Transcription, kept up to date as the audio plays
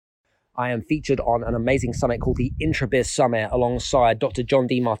I am featured on an amazing summit called the Intrabiz Summit alongside Dr. John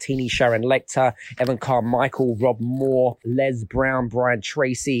Demartini, Sharon Lecter, Evan Carmichael, Rob Moore, Les Brown, Brian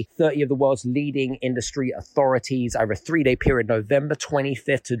Tracy, 30 of the world's leading industry authorities over a 3-day period, November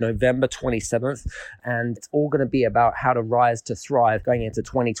 25th to November 27th. And it's all going to be about how to rise to thrive going into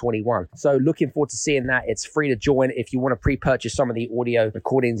 2021. So looking forward to seeing that. It's free to join. If you want to pre-purchase some of the audio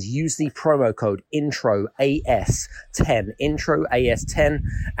recordings, use the promo code INTROAS10, INTROAS10,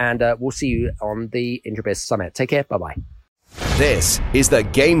 and we'll see you on the Intrabiz Summit. Take care. Bye-bye. This is the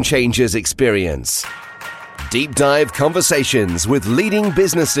Game Changers Experience. Deep dive conversations with leading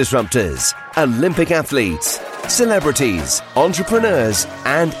business disruptors, Olympic athletes, celebrities, entrepreneurs,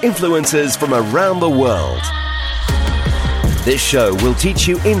 and influencers from around the world. This show will teach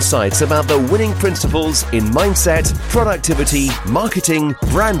you insights about the winning principles in mindset, productivity, marketing,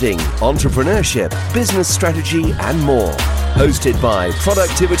 branding, entrepreneurship, business strategy, and more. Hosted by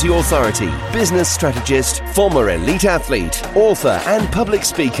Productivity Authority, business strategist, former elite athlete, author, and public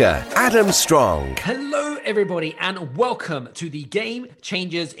speaker, Adam Strong. Hello, everybody, and welcome to the Game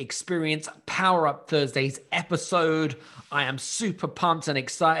Changers Experience Power Up Thursdays episode. I am super pumped and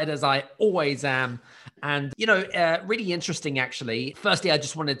excited, as I always am. And, really interesting, actually. Firstly, I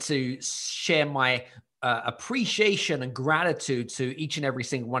just wanted to share my appreciation and gratitude to each and every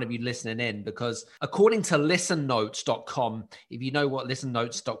single one of you listening in, because according to listennotes.com, if you know what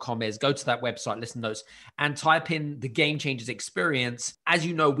listennotes.com is, go to that website, Listen Notes, and type in the Game Changers Experience. As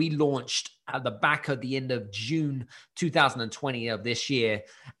you know, we launched at the back of the end of June 2020 of this year,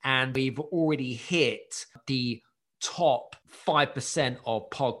 and we've already hit the top 5% of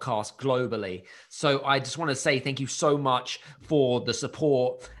podcasts globally. So I just want to say thank you so much for the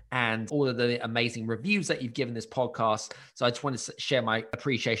support and all of the amazing reviews that you've given this podcast. So I just want to share my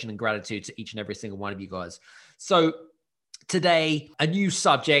appreciation and gratitude to each and every single one of you guys. So today, a new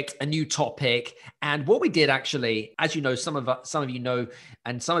subject, a new topic. And what we did actually, as you know, some of you know,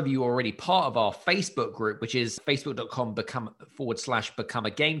 and some of you are already part of our Facebook group, which is facebook.com/become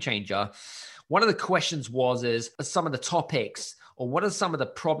a game changer. One of the questions is some of the topics, or what are some of the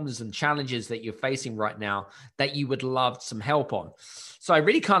problems and challenges that you're facing right now that you would love some help on? So I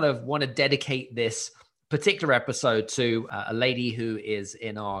really kind of want to dedicate this particular episode to a lady who is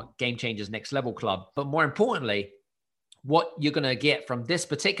in our Game Changers Next Level Club. But more importantly, what you're going to get from this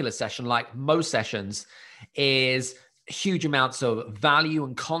particular session, like most sessions, is huge amounts of value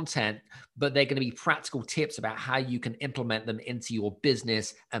and content, but they're going to be practical tips about how you can implement them into your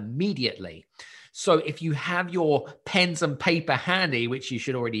business immediately. So if you have your pens and paper handy, which you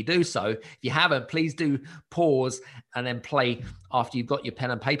should already do so, if you haven't, please do pause and then play after you've got your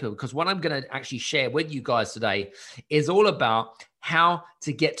pen and paper, because what I'm going to actually share with you guys today is all about how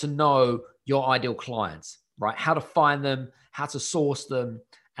to get to know your ideal clients, right? How to find them, how to source them,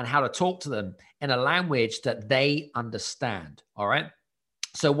 and how to talk to them in a language that they understand, all right?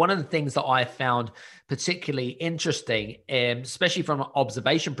 So one of the things that I found particularly interesting, especially from an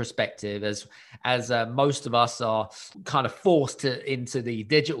observation perspective, as most of us are kind of forced into the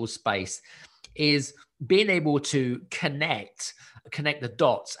digital space, is being able to connect the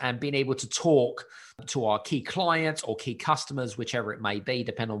dots and being able to talk to our key clients or key customers, whichever it may be,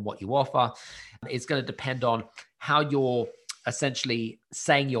 depending on what you offer. It's going to depend on how you're essentially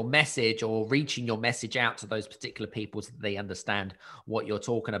saying your message or reaching your message out to those particular people so that they understand what you're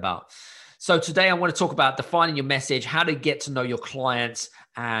talking about. So today I want to talk about defining your message, how to get to know your clients,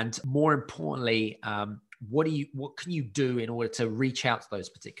 and more importantly, what can you do in order to reach out to those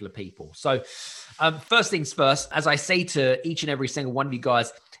particular people? So first things first, as I say to each and every single one of you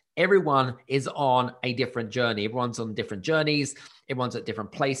guys, everyone is on a different journey. Everyone's on different journeys. Everyone's at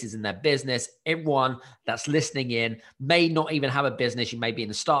different places in their business. Everyone that's listening in may not even have a business. You may be in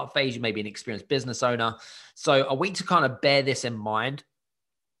the start phase. You may be an experienced business owner. So I want you to kind of bear this in mind.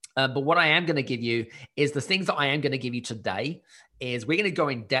 But what I am going to give you is the things that I am going to give you today is we're going to go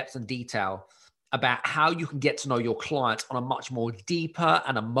in depth and detail about how you can get to know your clients on a much more deeper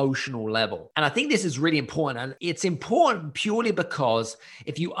and emotional level. And I think this is really important. And it's important purely because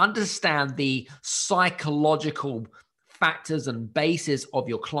if you understand the psychological factors and basis of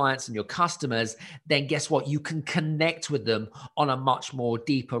your clients and your customers, then guess what? You can connect with them on a much more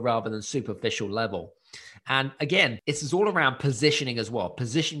deeper rather than superficial level. And again, this is all around positioning as well.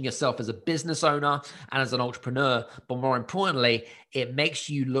 Positioning yourself as a business owner and as an entrepreneur, but more importantly, it makes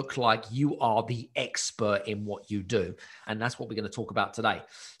you look like you are the expert in what you do. And that's what we're going to talk about today.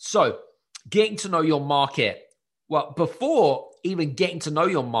 So getting to know your market. Well, before even getting to know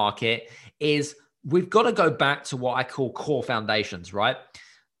your market is we've got to go back to what I call core foundations, right?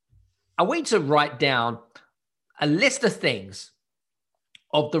 I want you to write down a list of things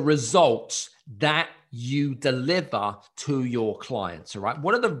of the results that you deliver to your clients, all right?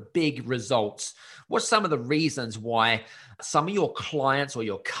 What are the big results? What's some of the reasons why some of your clients or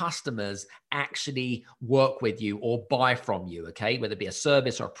your customers actually work with you or buy from you, okay? Whether it be a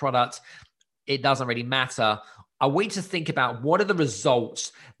service or a product, it doesn't really matter. I want you to think about what are the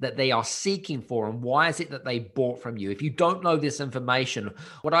results that they are seeking for and why is it that they bought from you? If you don't know this information,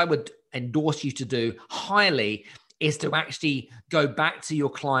 what I would endorse you to do highly is to actually go back to your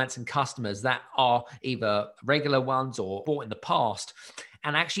clients and customers that are either regular ones or bought in the past,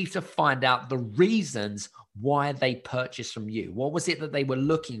 and actually to find out the reasons why they purchased from you. What was it that they were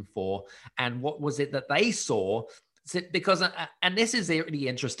looking for? And what was it that they saw? Because, and this is really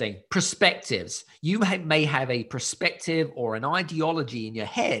interesting, perspectives. You may have a perspective or an ideology in your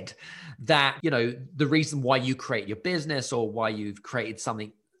head that, you know, the reason why you create your business or why you've created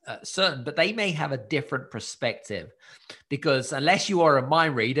something certain, but they may have a different perspective, because unless you are a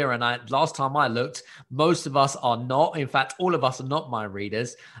mind reader, and last time I looked, most of us are not. In fact, all of us are not mind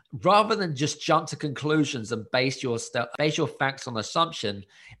readers. Rather than just jump to conclusions and base your facts on assumption,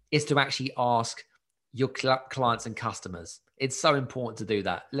 is to actually ask your clients and customers. It's so important to do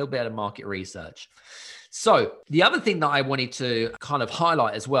that. A little bit of market research. So the other thing that I wanted to kind of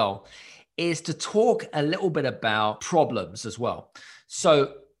highlight as well is to talk a little bit about problems as well.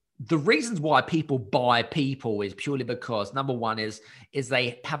 So the reasons why people buy people is purely because number one is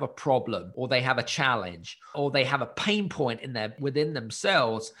they have a problem, or they have a challenge, or they have a pain point within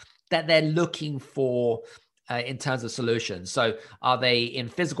themselves that they're looking for in terms of solutions. So are they in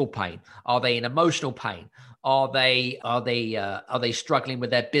physical pain? Are they in emotional pain? Are they struggling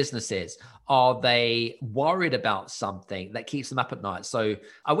with their businesses? Are they worried about something that keeps them up at night? So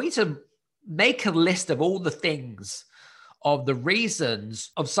are we to make a list of all the things, of the reasons,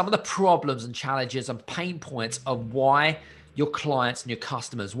 of some of the problems and challenges and pain points of why your clients and your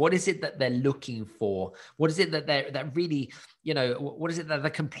customers, what is it that they're looking for? What is it that really, you know, what is it that they're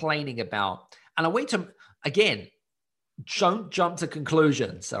complaining about? And I want to, again, don't jump to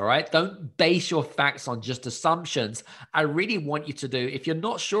conclusions, all right? Don't base your facts on just assumptions. I really want you to do, if you're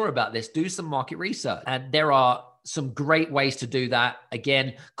not sure about this, do some market research. And there are some great ways to do that.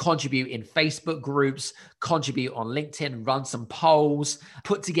 Again, contribute in Facebook groups, contribute on LinkedIn, run some polls,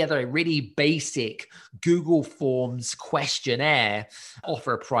 put together a really basic Google Forms questionnaire,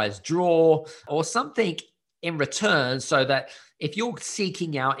 offer a prize draw or something in return, so that if you're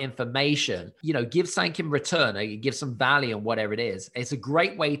seeking out information, you know, give something in return, or you give some value on whatever it is. It's a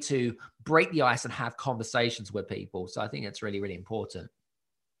great way to break the ice and have conversations with people. So I think it's really, really important.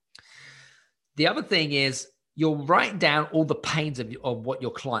 The other thing is, you're writing down all the pains of what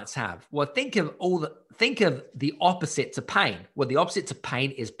your clients have. Well, think of the opposite to pain. Well, the opposite to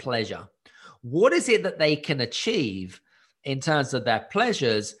pain is pleasure. What is it that they can achieve in terms of their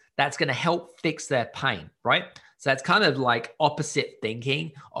pleasures that's going to help fix their pain, right? So that's kind of like opposite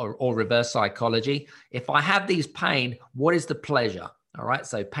thinking or reverse psychology. If I have these pain, what is the pleasure? All right.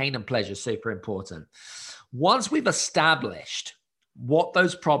 So pain and pleasure, super important. Once we've established what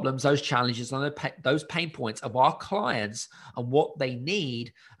those problems, those challenges, and those pain points of our clients and what they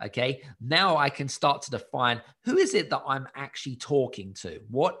need, okay, now I can start to define who is it that I'm actually talking to?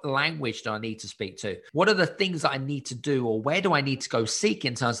 What language do I need to speak to? What are the things that I need to do, or where do I need to go seek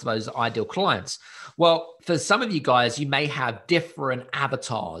in terms of those ideal clients? Well, for some of you guys, you may have different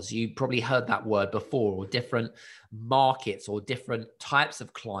avatars. You probably heard that word before, or different markets or different types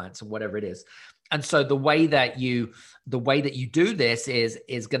of clients and whatever it is. And so the way that you do this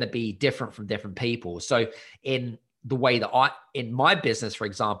is going to be different from different people. So in the way that in my business, for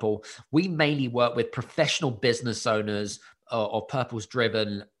example, we mainly work with professional business owners or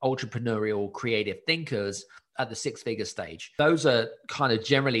purpose-driven, entrepreneurial, creative thinkers at the six-figure stage. Those are kind of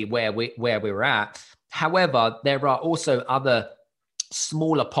generally where we're at. However, there are also other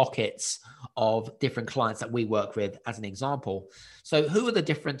smaller pockets of different clients that we work with, as an example. So who are the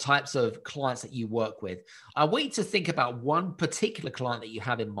different types of clients that you work with? I want you to think about one particular client that you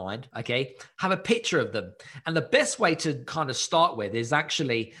have in mind, okay? Have a picture of them. And the best way to kind of start with is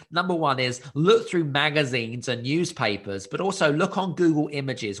actually, number one is look through magazines and newspapers, but also look on Google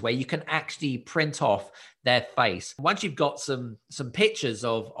Images where you can actually print off their face. Once you've got some pictures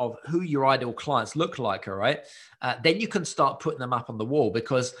of who your ideal clients look like, all right, then you can start putting them up on the wall.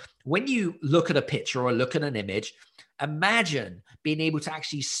 Because when you look at a picture or look at an image, imagine being able to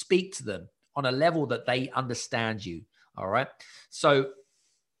actually speak to them on a level that they understand you. All right. So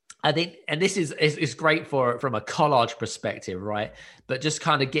I think, and this is great from a collage perspective, right? But just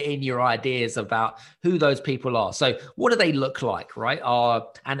kind of getting your ideas about who those people are. So what do they look like, right?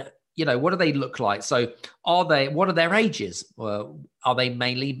 And what do they look like? So what are their ages? Are they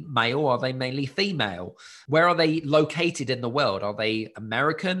mainly male? Are they mainly female? Where are they located in the world? Are they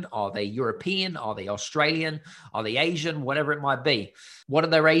American? Are they European? Are they Australian? Are they Asian? Whatever it might be. What are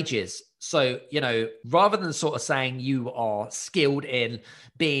their ages? So, rather than sort of saying you are skilled in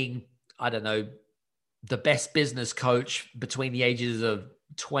being, I don't know, the best business coach between the ages of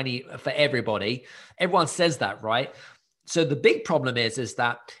 20 for everybody, everyone says that, right? So the big problem is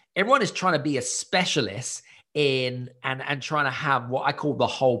that everyone is trying to be a specialist in and trying to have what I call the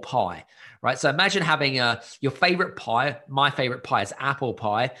whole pie, right? So imagine having your favorite pie. My favorite pie is apple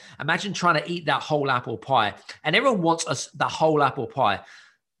pie. Imagine trying to eat that whole apple pie, and everyone wants the whole apple pie.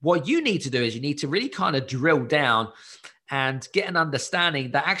 What you need to do is you need to really kind of drill down and get an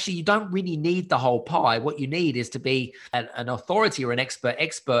understanding that actually you don't really need the whole pie. What you need is to be an authority or an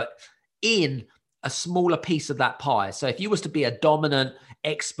expert in a smaller piece of that pie. So if you was to be a dominant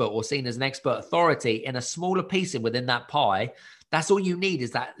expert or seen as an expert authority in a smaller piece within that pie, that's all you need,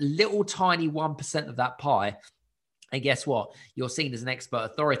 is that little tiny 1% of that pie. And guess what? You're seen as an expert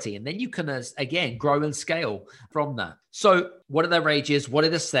authority. And then you can, again, grow and scale from that. So what are their ages? What are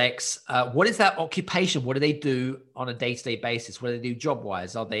the sex? What is their occupation? What do they do on a day-to-day basis? What do they do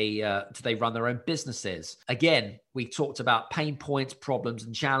job-wise? Do they run their own businesses? Again, we talked about pain points, problems,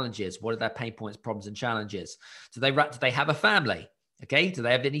 and challenges. What are their pain points, problems, and challenges? Do they have a family? Okay. Do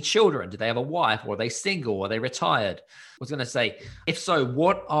they have any children? Do they have a wife? Or are they single? Are they retired? I was going to say, if so,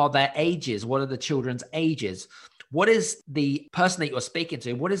 what are their ages? What are the children's ages? What is the person that you're speaking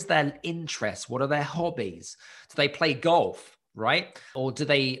to? What is their interest? What are their hobbies? Do they play golf, right? Or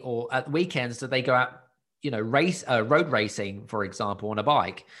at weekends, do they go out, road racing, for example, on a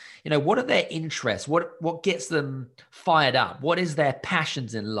bike? What are their interests? What gets them fired up? What is their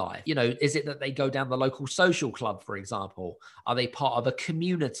passions in life? Is it that they go down the local social club, for example? Are they part of a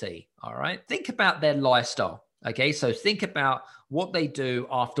community? All right. Think about their lifestyle. Okay, so think about what they do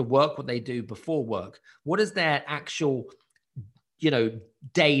after work, what they do before work. What does their actual,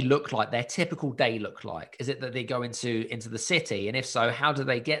 day look like? Their typical day look like? Is it that they go into the city? And if so, how do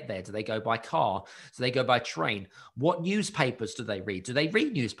they get there? Do they go by car? Do they go by train? What newspapers do they read? Do they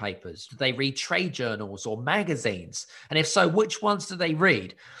read newspapers? Do they read trade journals or magazines? And if so, which ones do they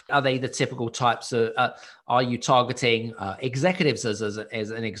read? Are they the typical types of, are you targeting executives as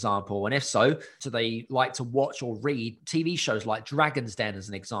an example? And if so, do they like to watch or read TV shows like Dragon's Den as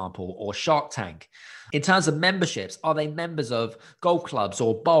an example, or Shark Tank? In terms of memberships, are they members of golf clubs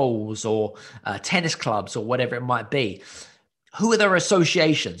or bowls or tennis clubs or whatever it might be? Who are their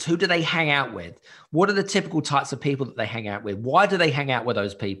associations? Who do they hang out with? What are the typical types of people that they hang out with? Why do they hang out with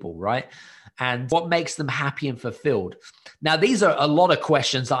those people, right? And what makes them happy and fulfilled? Now, these are a lot of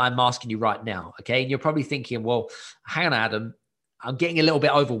questions that I'm asking you right now, okay? And you're probably thinking, well, hang on, Adam, I'm getting a little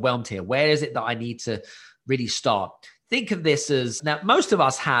bit overwhelmed here. Where is it that I need to really start? Think of this as, now, most of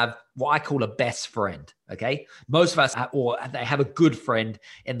us have what I call a best friend, okay? Most of us they have a good friend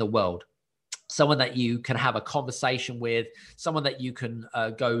in the world. Someone that you can have a conversation with, someone that you can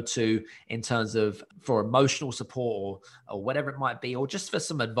go to in terms of for emotional support or whatever it might be, or just for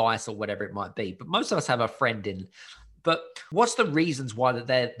some advice or whatever it might be. But most of us have a friend in. But what's the reasons why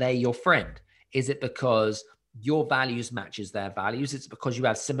that they're your friend? Is it because your values matches their values? It's because you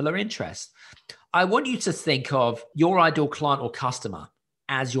have similar interests. I want you to think of your ideal client or customer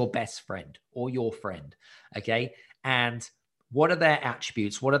as your best friend or your friend, okay? And what are their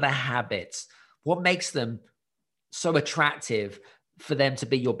attributes? What are their habits? What makes them so attractive for them to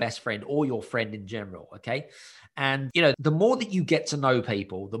be your best friend or your friend in general, okay? And, the more that you get to know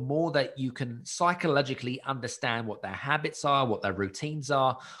people, the more that you can psychologically understand what their habits are, what their routines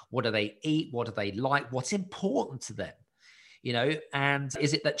are, what do they eat, what do they like, what's important to them, and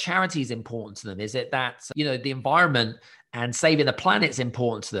is it that charity is important to them? Is it that, the environment and saving the planet is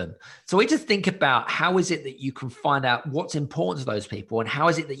important to them? So we just think about how is it that you can find out what's important to those people, and how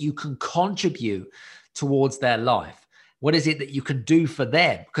is it that you can contribute towards their life? What is it that you can do for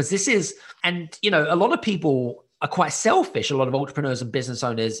them? Because this is, and a lot of people are quite selfish. A lot of entrepreneurs and business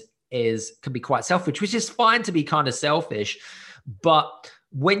owners can be quite selfish, which is fine to be kind of selfish. But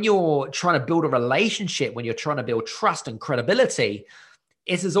when you're trying to build a relationship, when you're trying to build trust and credibility,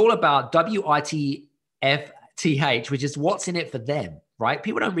 it is all about WITFTH, which is what's in it for them, right?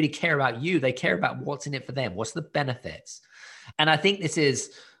 People don't really care about you. They care about what's in it for them. What's the benefits? And I think this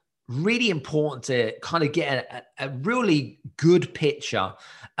is really important to kind of get a really good picture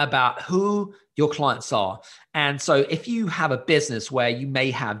about who your clients are. And so if you have a business where you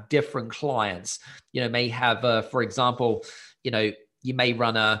may have different clients, may have, for example, you may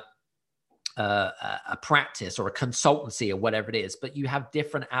run a practice or a consultancy or whatever it is, but you have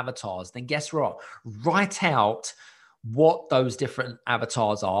different avatars, then guess what? Write out what those different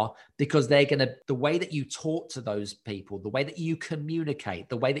avatars are, because they're going to, the way that you talk to those people, the way that you communicate,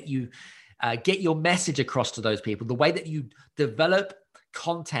 the way that you get your message across to those people, the way that you develop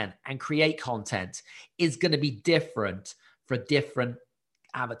content and create content is going to be different for different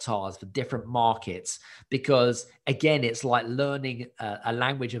avatars, for different markets, because again, it's like learning a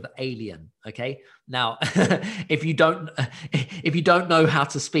language of alien. Okay, now if you don't know how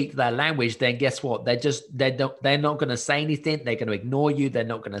to speak their language, then guess what? They're not going to say anything. They're going to ignore you. They're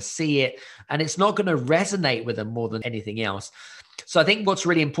not going to see it, and it's not going to resonate with them more than anything else. So I think what's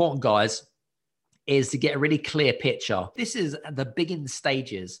really important, guys, is to get a really clear picture. This is the beginning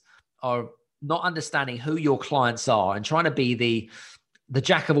stages of not understanding who your clients are and trying to be the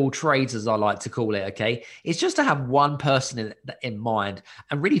jack of all trades, as I like to call it. Okay, it's just to have one person in mind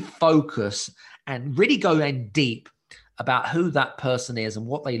and really focus and really go in deep about who that person is and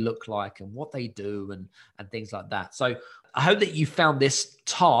what they look like and what they do and things like that. So I hope that you found this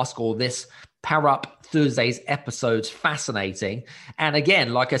task or this Power Up Thursdays episodes fascinating. And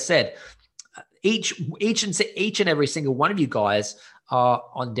again, like I said, each and every single one of you guys are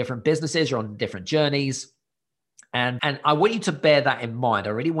on different businesses, you're on different journeys. And I want you to bear that in mind. I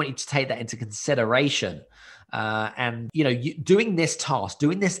really want you to take that into consideration. And, you know, doing this task,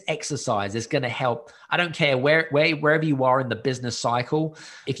 doing this exercise is going to help. I don't care wherever you are in the business cycle.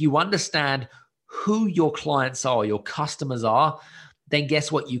 If you understand who your clients are, your customers are, then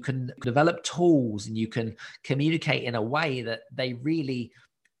guess what? You can develop tools and you can communicate in a way that they really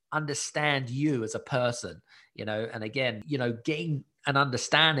understand you as a person, you know. And again, you know, getting an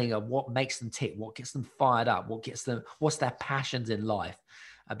understanding of what makes them tick, what gets them fired up, what's their passions in life.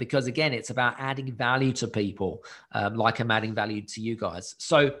 Because again, it's about adding value to people, like I'm adding value to you guys.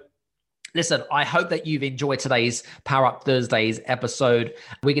 So listen, I hope that you've enjoyed today's Power Up Thursdays episode.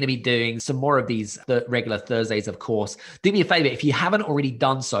 We're going to be doing some more of these regular Thursdays, of course. Do me a favor, if you haven't already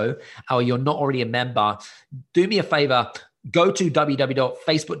done so, or you're not already a member, do me a favor, go to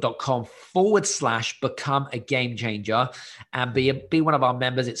www.facebook.com/become a game changer and be one of our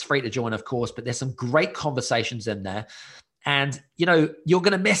members. It's free to join, of course, but there's some great conversations in there. And, you know, you're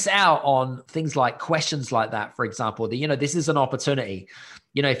going to miss out on things like questions like that, for example. You know, this is an opportunity.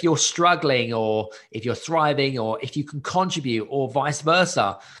 You know, if you're struggling or if you're thriving or if you can contribute or vice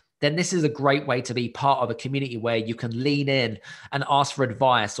versa, then this is a great way to be part of a community where you can lean in and ask for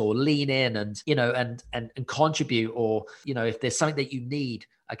advice, or lean in and, you know, and contribute, or, you know, if there's something that you need.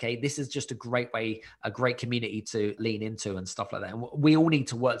 Okay, this is just a great way, a great community to lean into and stuff like that. And we all need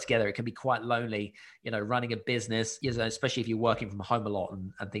to work together. It can be quite lonely, you know, running a business, you know, especially if you're working from home a lot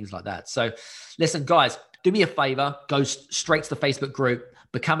and things like that. So listen, guys, do me a favor, go straight to the Facebook group,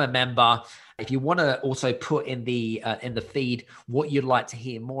 become a member. If you want to also put in the feed what you'd like to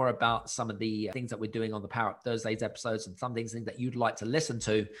hear more about, some of the things that we're doing on the Power Up Thursdays episodes and some things that you'd like to listen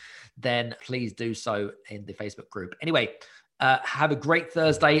to, then please do so in the Facebook group. Anyway, have a great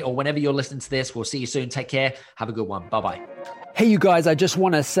Thursday, or whenever you're listening to this. We'll see you soon. Take care. Have a good one. Bye-bye. Hey, you guys, I just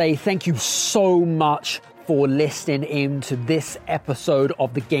want to say thank you so much for listening in to this episode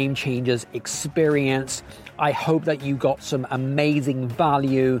of the Game Changers Experience. I hope that you got some amazing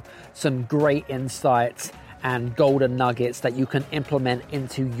value, some great insights, and golden nuggets that you can implement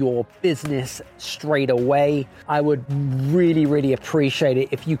into your business straight away. I would really, really appreciate it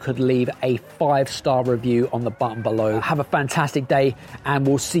if you could leave a 5-star review on the button below. Have a fantastic day, and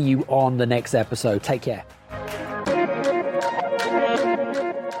we'll see you on the next episode. Take care.